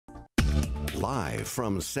Live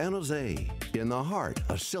from San Jose, in the heart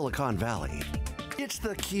of Silicon Valley, it's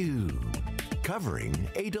theCUBE, covering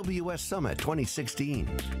AWS Summit 2016.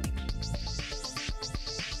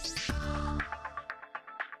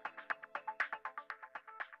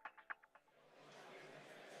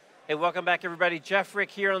 Hey, welcome back everybody. Jeff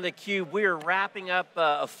Frick here on theCUBE. We are wrapping up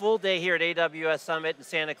a full day here at AWS Summit in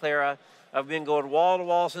Santa Clara. I've been going wall to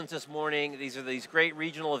wall since this morning. These are these great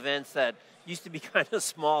regional events that used to be kind of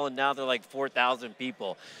small and now they're like 4,000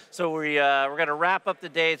 people. So we're going to wrap up the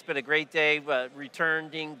day. It's been a great day,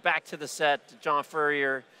 returning back to the set, John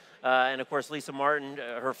Furrier, and of course Lisa Martin,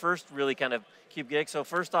 her first really kind of CUBE gig. So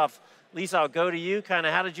first off, Lisa, I'll go to you. Kind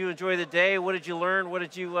of, how did you enjoy the day? What did you learn? What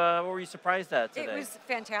were you surprised at today? It was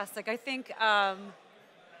fantastic. I think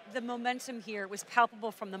the momentum here was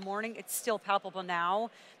palpable from the morning. It's still palpable now.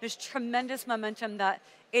 There's tremendous momentum that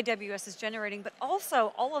AWS is generating, but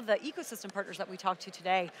also all of the ecosystem partners that we talked to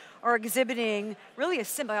today are exhibiting really a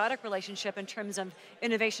symbiotic relationship in terms of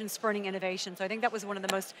innovation spurring innovation. So I think that was one of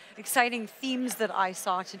the most exciting themes that I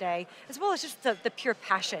saw today, as well as just the pure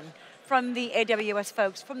passion from the AWS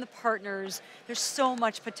folks, from the partners. There's so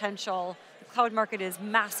much potential. The cloud market is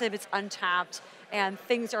massive, it's untapped, and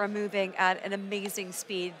things are moving at an amazing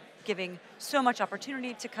speed, giving so much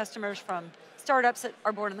opportunity to customers from startups that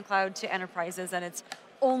are born in the cloud to enterprises, and it's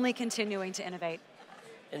only continuing to innovate.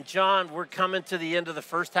 And John, we're coming to the end of the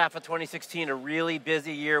first half of 2016, a really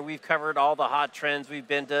busy year. We've covered all the hot trends. We've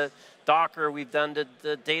been to Docker, we've done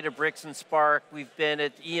the Databricks and Spark, we've been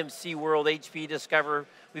at EMC World, HP Discover.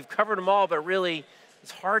 We've covered them all, but really,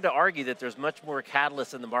 it's hard to argue that there's much more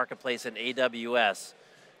catalyst in the marketplace than AWS.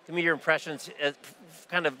 Give me your impressions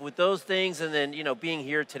kind of with those things and then being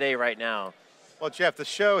here today right now. Well, Jeff, the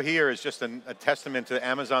show here is just a testament to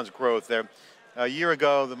Amazon's growth. A year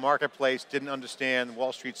ago, the marketplace didn't understand,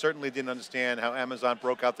 Wall Street certainly didn't understand how Amazon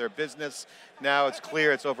broke out their business. Now it's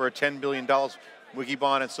clear it's over $10 billion.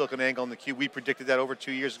 Wikibon and SiliconANGLE and theCUBE, we predicted that over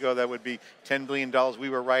 2 years ago that would be $10 billion. We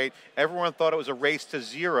were right. Everyone thought it was a race to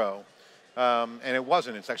zero, and it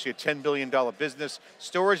wasn't. It's actually a $10 billion business.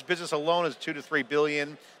 Storage business alone is 2 to 3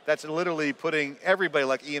 billion. That's literally putting everybody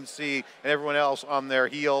like EMC and everyone else on their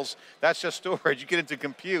heels. That's just storage. You get into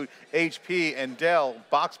compute, HP and Dell,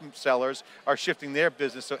 box sellers are shifting their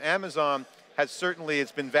business. So Amazon has certainly,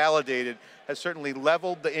 it's been validated, has certainly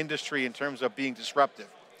leveled the industry in terms of being disruptive.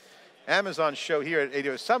 Amazon's show here at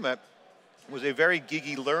AWS Summit was a very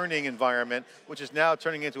geeky learning environment, which is now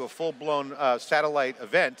turning into a full-blown satellite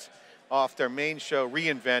event off their main show,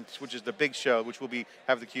 reInvent, which is the big show, which will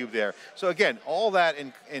have theCUBE there. So again, all that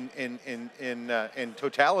in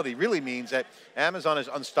totality really means that Amazon is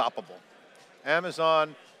unstoppable.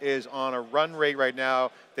 Amazon is on a run rate right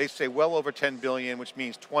now, they say well over 10 billion, which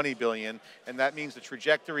means 20 billion, and that means the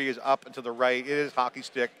trajectory is up and to the right. It is hockey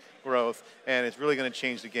stick growth, and it's really going to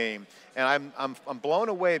change the game. And I'm blown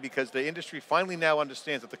away because the industry finally now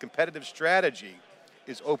understands that the competitive strategy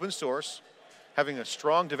is open source, having a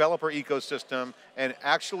strong developer ecosystem, and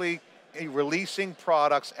actually releasing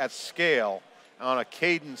products at scale on a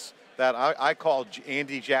cadence that I call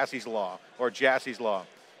Andy Jassy's Law, or Jassy's Law.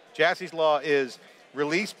 Jassy's Law is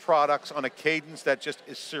release products on a cadence that just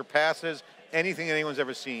surpasses anything anyone's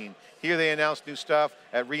ever seen. Here they announce new stuff.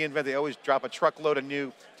 At reInvent, they always drop a truckload of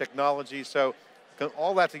new technology. So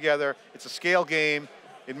all that together, it's a scale game.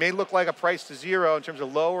 It may look like a price to zero in terms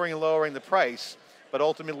of lowering and lowering the price, but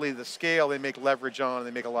ultimately the scale they make leverage on and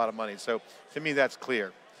they make a lot of money. So to me, that's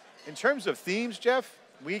clear. In terms of themes, Jeff,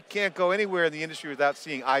 we can't go anywhere in the industry without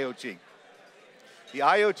seeing IoT. The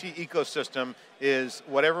IoT ecosystem is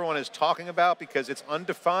what everyone is talking about because it's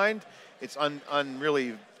undefined, it's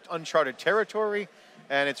really uncharted territory,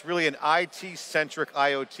 and it's really an IT-centric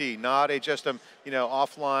IoT, not just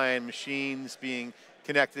offline machines being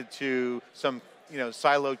connected to some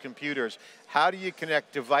siloed computers. How do you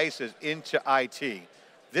connect devices into IT?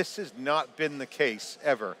 This has not been the case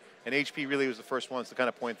ever. And HP really was the first ones to kind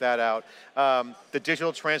of point that out. The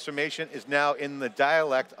digital transformation is now in the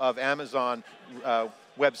dialect of Amazon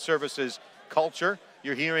Web Services culture.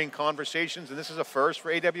 You're hearing conversations, and this is a first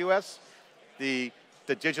for AWS, the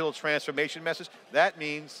digital transformation message. That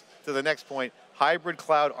means, to the next point, hybrid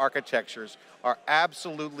cloud architectures are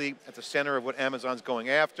absolutely at the center of what Amazon's going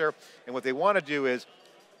after. And what they want to do is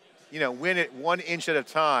win it 1 inch at a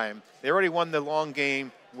time. They already won the long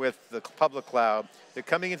game with the public cloud. They're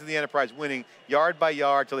coming into the enterprise winning yard by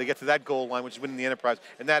yard till they get to that goal line, which is winning the enterprise,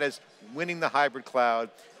 and that is winning the hybrid cloud.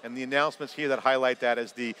 And the announcements here that highlight that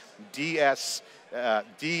is the DMS,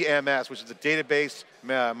 which is a database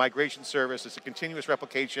migration service. It's a continuous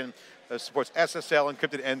replication that supports SSL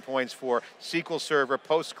encrypted endpoints for SQL Server,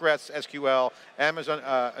 Postgres, SQL, Amazon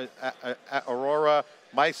Aurora,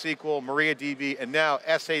 MySQL, MariaDB, and now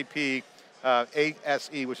SAP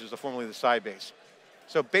ASE, which is formerly the Sybase.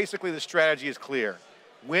 So basically the strategy is clear.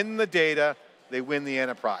 Win the data, they win the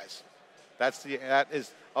enterprise. That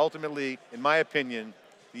is ultimately, in my opinion,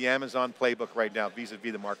 the Amazon playbook right now,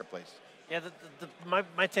 vis-a-vis the marketplace. Yeah,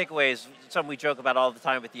 my takeaway is something we joke about all the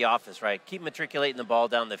time at the office, right? Keep matriculating the ball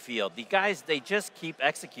down the field. The guys, they just keep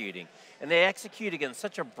executing. And they execute against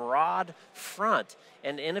such a broad front,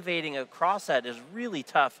 and innovating across that is really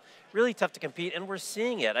tough to compete, and we're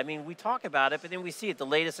seeing it. I mean, we talk about it, but then we see it. The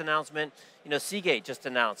latest announcement, Seagate just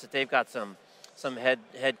announced that they've got some head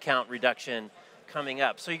count reduction coming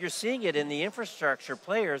up. So you're seeing it in the infrastructure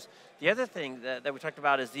players. The other thing that we talked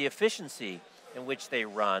about is the efficiency in which they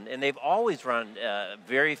run, and they've always run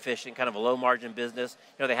very efficient, kind of a low margin business.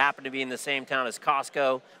 They happen to be in the same town as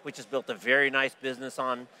Costco, which has built a very nice business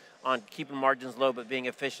on keeping margins low but being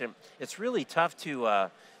efficient. It's really tough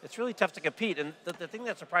to compete. And the thing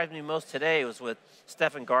that surprised me most today was with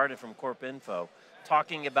Stefan Garden from Corp Info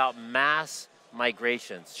talking about mass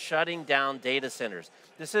migrations, shutting down data centers.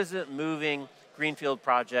 This isn't moving greenfield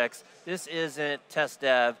projects. This isn't test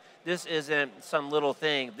dev. This isn't some little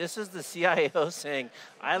thing. This is the CIO saying,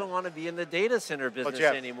 I don't want to be in the data center business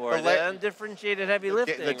anymore. The undifferentiated heavy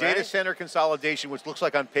lifting, the data center consolidation, which looks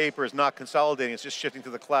like on paper is not consolidating, it's just shifting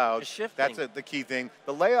to the cloud. That's the key thing.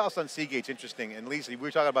 The layoffs on Seagate's interesting, and Lisa, we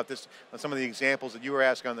were talking about this on some of the examples that you were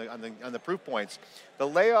asking on the proof points. The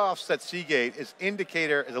layoffs at Seagate is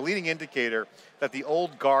a leading indicator that the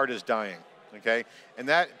old guard is dying. Okay, and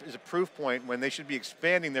that is a proof point when they should be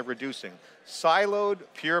expanding, they're reducing. Siloed,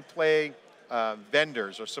 pure play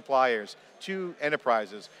vendors or suppliers to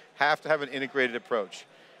enterprises have to have an integrated approach.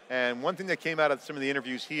 And one thing that came out of some of the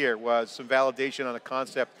interviews here was some validation on a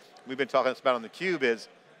concept we've been talking about on theCUBE is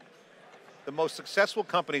the most successful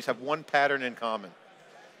companies have one pattern in common.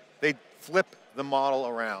 They flip the model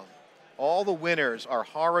around. All the winners are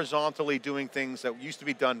horizontally doing things that used to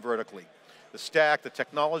be done vertically. The stack, the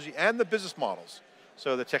technology, and the business models.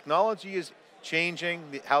 So the technology is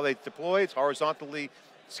changing, how they deploy, it's horizontally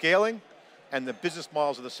scaling, and the business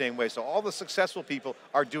models are the same way. So all the successful people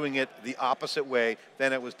are doing it the opposite way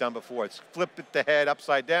than it was done before. It's flip it the head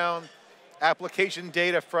upside down. Application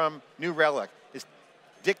data from New Relic is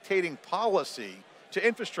dictating policy to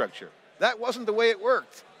infrastructure. That wasn't the way it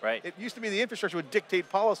worked. Right. It used to be the infrastructure would dictate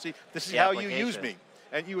policy. This is how you use me.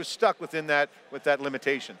 And you were stuck within that, with that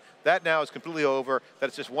limitation. That now is completely over.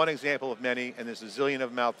 That's just one example of many, and there's a zillion of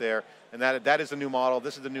them out there. And that is the new model.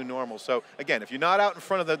 This is the new normal. So again, if you're not out in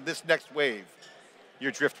front of this next wave,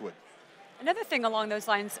 you're driftwood. Another thing along those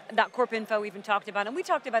lines that Corp Info even talked about, and we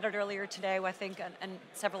talked about it earlier today, I think, and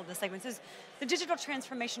several of the segments, is the digital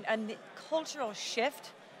transformation and the cultural shift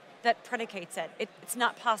that predicates it. It's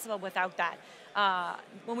not possible without that.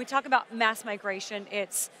 When we talk about mass migration,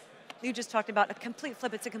 you just talked about a complete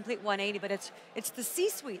flip, it's a complete 180, but it's the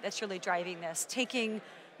C-suite that's really driving this, taking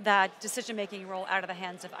that decision-making role out of the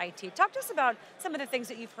hands of IT. Talk to us about some of the things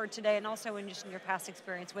that you've heard today, and also in just in your past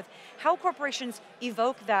experience with how corporations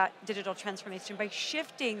evoke that digital transformation by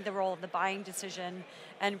shifting the role of the buying decision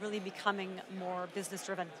and really becoming more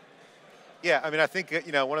business-driven. Yeah, I mean, I think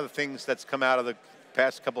one of the things that's come out of the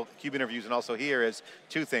past couple of CUBE interviews and also here is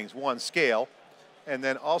two things. One, scale. And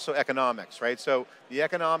then also economics, right? So the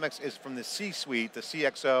economics is from the C-suite, the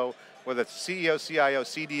CXO, whether it's CEO, CIO,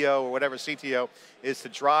 CDO, or whatever, CTO, is to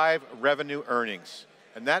drive revenue earnings.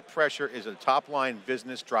 And that pressure is a top-line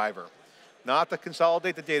business driver. Not to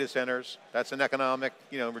consolidate the data centers, that's an economic,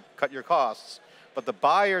 cut your costs, but the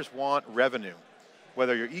buyers want revenue.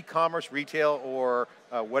 Whether you're e-commerce, retail, or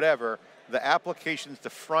whatever, the application's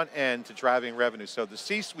the front end to driving revenue. So the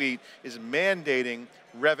C-suite is mandating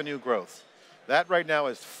revenue growth. That right now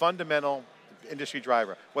is fundamental industry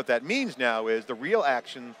driver. What that means now is the real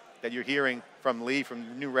action that you're hearing from Lee,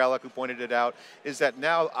 from New Relic, who pointed it out, is that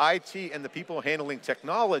now IT and the people handling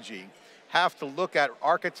technology have to look at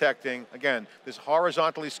architecting, again, this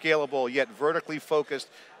horizontally scalable yet vertically focused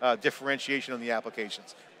differentiation on the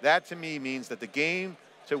applications. That to me means that the game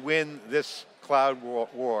to win this cloud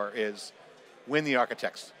war is win the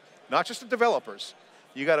architects, not just the developers.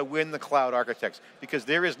 You got to win the cloud architects because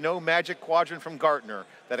there is no magic quadrant from Gartner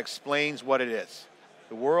that explains what it is.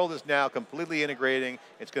 The world is now completely integrating.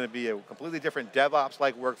 It's going to be a completely different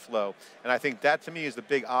DevOps-like workflow. And I think that to me is the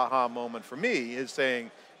big aha moment for me, is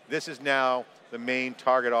saying this is now the main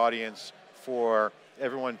target audience for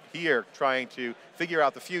everyone here trying to figure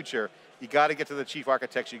out the future. You got to get to the chief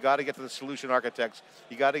architects, you got to get to the solution architects,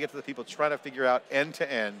 you got to get to the people trying to figure out end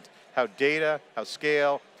to end how data, how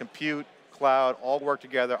scale, compute, cloud, all work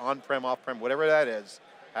together, on-prem, off-prem, whatever that is,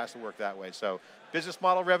 has to work that way. So business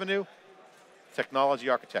model revenue, technology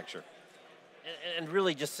architecture. And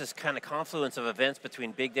really just this kind of confluence of events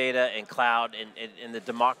between big data and cloud and the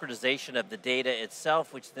democratization of the data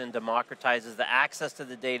itself, which then democratizes the access to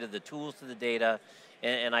the data, the tools to the data,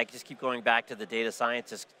 and I just keep going back to the data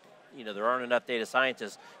scientists. You know, there aren't enough data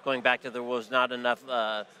scientists. Going back to there was not enough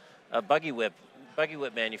buggy whip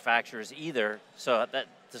manufacturers either, so that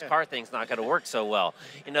this car thing's not going to work so well.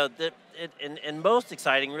 You know, and most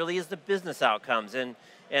exciting really is the business outcomes.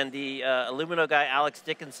 And the Illumino guy, Alex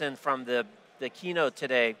Dickinson, from the keynote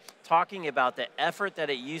today, talking about the effort that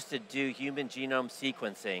it used to do human genome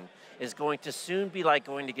sequencing is going to soon be like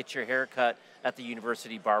going to get your hair cut at the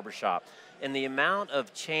university barbershop. And the amount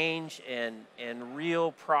of change and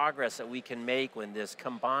real progress that we can make when this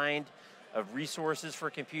combined of resources for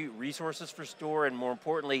compute, resources for store, and more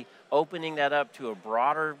importantly, opening that up to a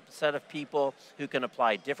broader set of people who can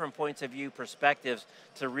apply different points of view, perspectives,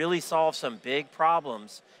 to really solve some big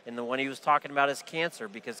problems. And the one he was talking about is cancer,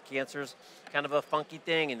 because cancer's kind of a funky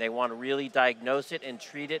thing, and they want to really diagnose it and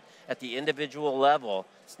treat it at the individual level.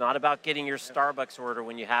 It's not about getting your Starbucks order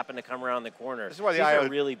when you happen to come around the corner. This is why These are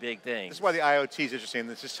really big things. This is why the IoT is interesting.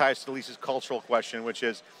 This just ties to Lisa's cultural question, which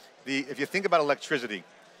is, if you think about electricity,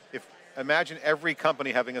 imagine every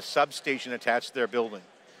company having a substation attached to their building.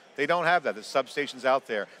 They don't have that. There's substations out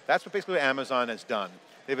there. That's what basically Amazon has done.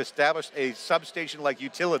 They've established a substation-like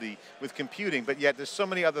utility with computing, but yet there's so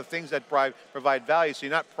many other things that provide value, so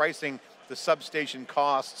you're not pricing the substation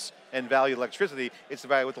costs and value of electricity, it's the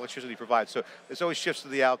value what the electricity provides. So this always shifts to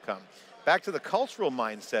the outcome. Back to the cultural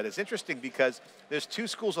mindset, it's interesting because there's two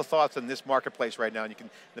schools of thoughts in this marketplace right now, and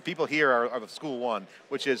the people here are of school one,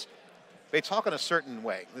 which is they talk in a certain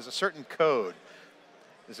way. There's a certain code.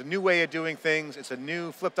 There's a new way of doing things. It's a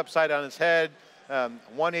new flipped upside down its head,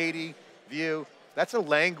 180 view. That's a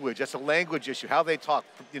language. That's a language issue, how they talk,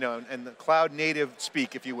 you know, and the cloud native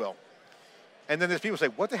speak, if you will. And then there's people who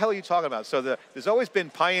say, what the hell are you talking about? So there's always been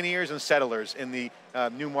pioneers and settlers in the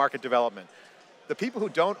new market development. The people who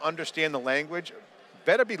don't understand the language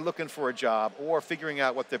better be looking for a job or figuring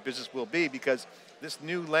out what their business will be, because this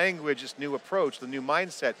new language, this new approach, the new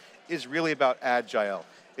mindset is really about agile.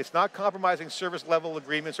 It's not compromising service level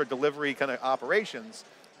agreements or delivery kind of operations.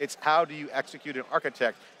 It's how do you execute an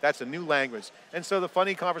architect. That's a new language. And so the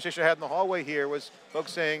funny conversation I had in the hallway here was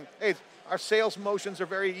folks saying, hey, our sales motions are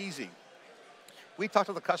very easy. We talk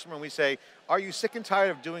to the customer and we say, are you sick and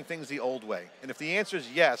tired of doing things the old way? And if the answer is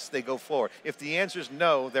yes, they go forward. If the answer is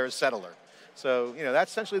no, they're a settler. So, you know,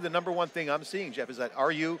 that's essentially the number one thing I'm seeing, Jeff, is that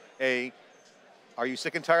are you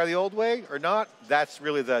sick and tired of the old way or not? That's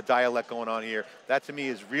really the dialect going on here. That to me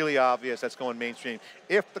is really obvious. That's going mainstream.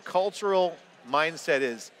 If the cultural mindset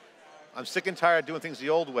is, I'm sick and tired of doing things the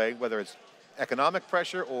old way, whether it's economic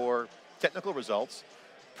pressure or technical results,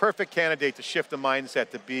 perfect candidate to shift the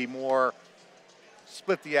mindset to be more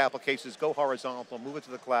split the applications, go horizontal, move it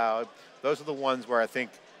to the cloud. Those are the ones where I think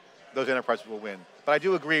those enterprises will win. But I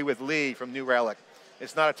do agree with Lee from New Relic.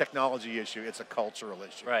 It's not a technology issue, it's a cultural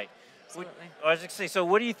issue. Right. I was going to say, so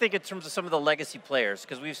what do you think in terms of some of the legacy players?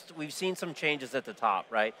 Because we've seen some changes at the top,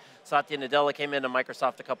 right? Satya Nadella came into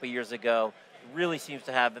Microsoft a couple years ago. Really seems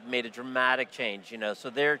to have made a dramatic change, you know, so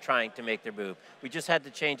they're trying to make their move. We just had the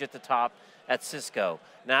change at the top at Cisco.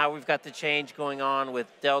 Now we've got the change going on with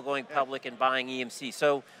Dell going public and buying EMC.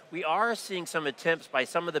 So we are seeing some attempts by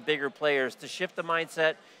some of the bigger players to shift the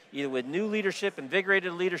mindset, either with new leadership,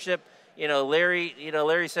 invigorated leadership. You know,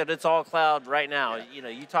 Larry said it's all cloud right now. Yeah. You know,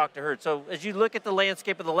 you talked to her. So as you look at the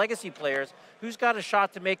landscape of the legacy players, who's got a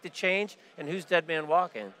shot to make the change and who's dead man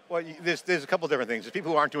walking? Well, there's a couple different things. There's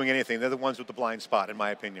people who aren't doing anything. They're the ones with the blind spot, in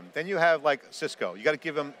my opinion. Then you have like Cisco. You got to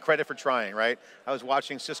give them credit for trying, right? I was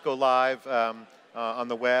watching Cisco live on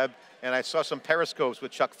the web, and I saw some periscopes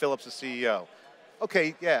with Chuck Phillips, the CEO.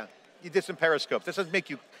 Okay, yeah, you did some periscopes. It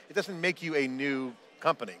doesn't make you a new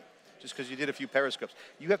company just because you did a few periscopes.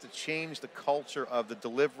 You have to change the culture of the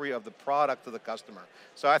delivery of the product to the customer.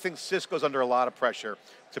 So I think Cisco's under a lot of pressure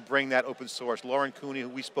to bring that open source. Lauren Cooney, who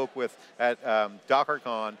we spoke with at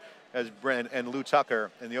DockerCon, and Lou Tucker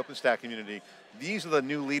in the OpenStack community, these are the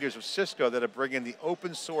new leaders of Cisco that are bringing the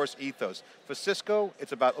open source ethos. For Cisco,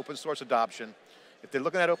 it's about open source adoption. If they're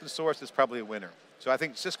looking at open source, it's probably a winner. So I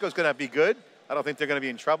think Cisco's going to be good. I don't think they're going to be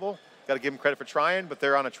in trouble. Got to give them credit for trying, but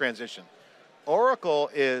they're on a transition. Oracle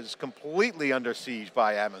is completely under siege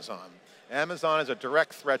by Amazon. Amazon is a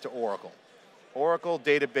direct threat to Oracle. Oracle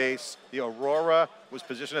database, the Aurora was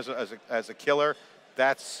positioned as a killer.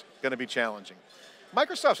 That's going to be challenging.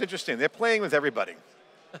 Microsoft's interesting. They're playing with everybody.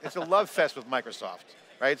 It's a love fest with Microsoft,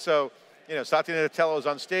 right? So, Satya Nadella was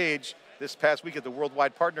on stage this past week at the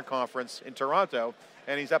Worldwide Partner Conference in Toronto,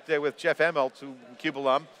 and he's up there with Jeff Immelt, who CUBE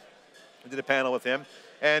alum. I did a panel with him,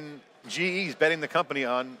 and GE's betting the company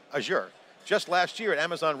on Azure. Just last year at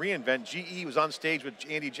Amazon reInvent, GE was on stage with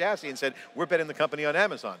Andy Jassy and said, we're betting the company on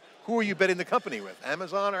Amazon. Who are you betting the company with,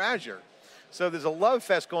 Amazon or Azure? So there's a love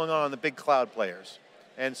fest going on the big cloud players.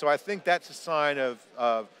 And so I think that's a sign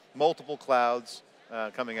of multiple clouds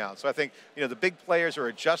coming out. So I think the big players are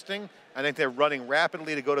adjusting. I think they're running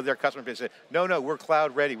rapidly to go to their customer base and say, no, we're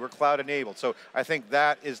cloud ready, we're cloud enabled. So I think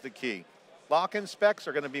that is the key. Lock-in specs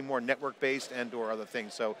are going to be more network-based and or other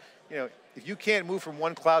things. So, if you can't move from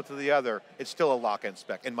one cloud to the other, it's still a lock-in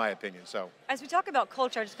spec, in my opinion. So, as we talk about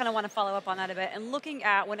culture, I just kind of want to follow up on that a bit. And looking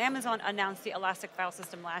at when Amazon announced the Elastic File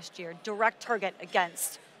System last year, direct target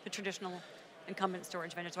against the traditional incumbent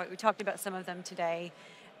storage vendors. Right? We talked about some of them today.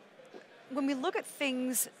 When we look at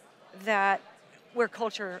things where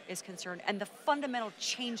culture is concerned and the fundamental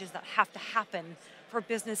changes that have to happen for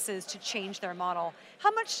businesses to change their model,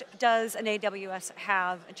 how much does an AWS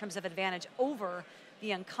have in terms of advantage over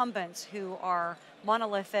the incumbents who are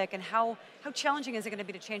monolithic, and how challenging is it going to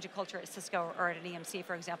be to change a culture at Cisco or at an EMC,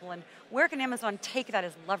 for example, and where can Amazon take that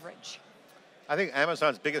as leverage? I think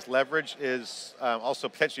Amazon's biggest leverage is also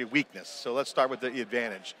potentially a weakness. So let's start with the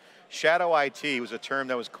advantage. Shadow IT was a term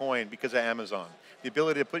that was coined because of Amazon. The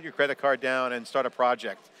ability to put your credit card down and start a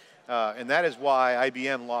project. And that is why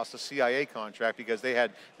IBM lost the CIA contract, because they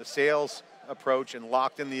had the sales approach and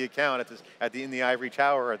locked in the account in the ivory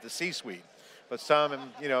tower at the C-suite. But some,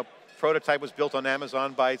 prototype was built on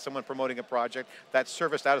Amazon by someone promoting a project. That's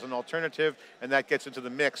serviced out as an alternative, and that gets into the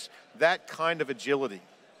mix. That kind of agility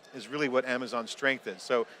is really what Amazon's strength is.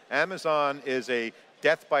 So Amazon is a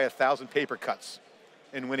death by 1,000 paper cuts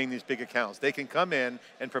in winning these big accounts. They can come in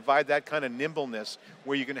and provide that kind of nimbleness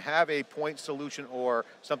where you can have a point solution or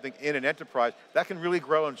something in an enterprise that can really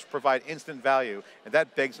grow and provide instant value. And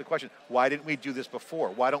that begs the question, why didn't we do this before?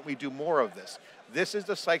 Why don't we do more of this? This is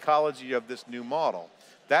the psychology of this new model.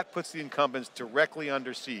 That puts the incumbents directly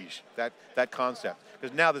under siege, that concept.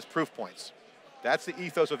 Because now there's proof points. That's the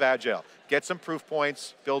ethos of Agile. Get some proof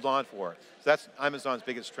points, build on for it. So that's Amazon's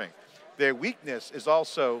biggest strength. Their weakness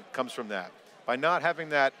comes from that. By not having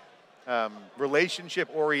that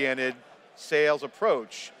relationship-oriented sales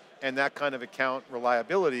approach and that kind of account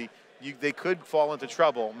reliability, they could fall into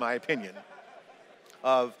trouble, in my opinion,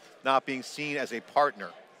 of not being seen as a partner.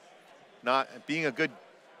 Not being a good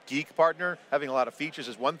geek partner, having a lot of features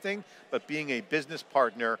is one thing, but being a business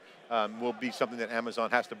partner will be something that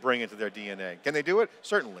Amazon has to bring into their DNA. Can they do it?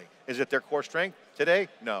 Certainly. Is it their core strength today?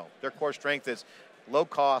 No. Their core strength is low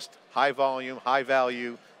cost, high volume, high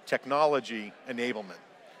value, technology enablement.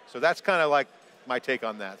 So that's kind of like my take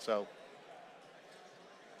on that. So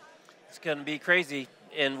it's going to be crazy,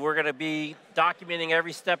 and we're going to be documenting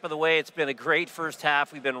every step of the way. It's been a great first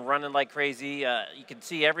half. We've been running like crazy. You can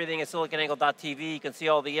see everything at siliconangle.tv. You can see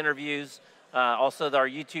all the interviews. Also, our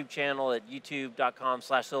YouTube channel at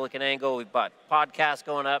youtube.com/siliconangle. We've got podcasts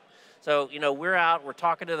going up. So, we're out, we're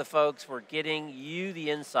talking to the folks, we're getting you the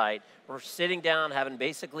insight. We're sitting down, having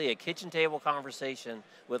basically a kitchen table conversation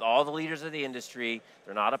with all the leaders of the industry.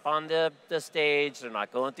 They're not up on the stage, they're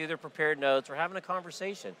not going through their prepared notes. We're having a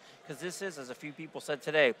conversation. Because this is, as a few people said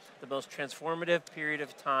today, the most transformative period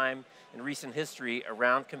of time in recent history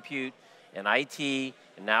around compute and IT,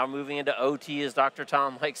 and now moving into OT, as Dr.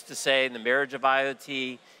 Tom likes to say, and the marriage of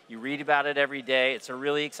IoT. You read about it every day. It's a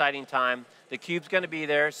really exciting time. theCUBE's going to be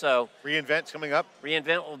there, so. reInvent's coming up.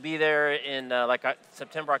 reInvent will be there in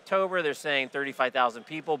September, October. They're saying 35,000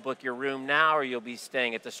 people. Book your room now, or you'll be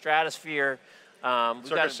staying at the Stratosphere.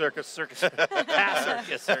 Circus. Circus.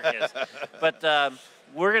 But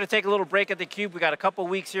we're going to take a little break at theCUBE. We got a couple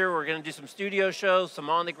weeks here. We're going to do some studio shows, some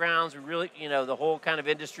on the grounds. We really, the whole kind of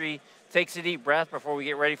industry takes a deep breath before we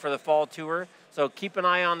get ready for the fall tour. So keep an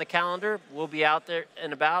eye on the calendar. We'll be out there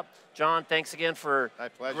and about. John, thanks again for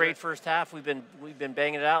a great first half. We've been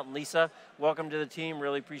banging it out. And Lisa, welcome to the team.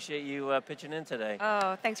 Really appreciate you pitching in today.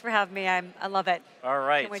 Oh, thanks for having me. I love it. All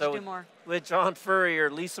right. Can't wait to do more. With John Furrier,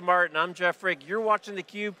 Lisa Martin, I'm Jeff Frick. You're watching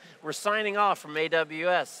theCUBE. We're signing off from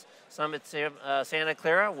AWS Summit Santa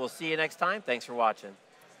Clara. We'll see you next time. Thanks for watching.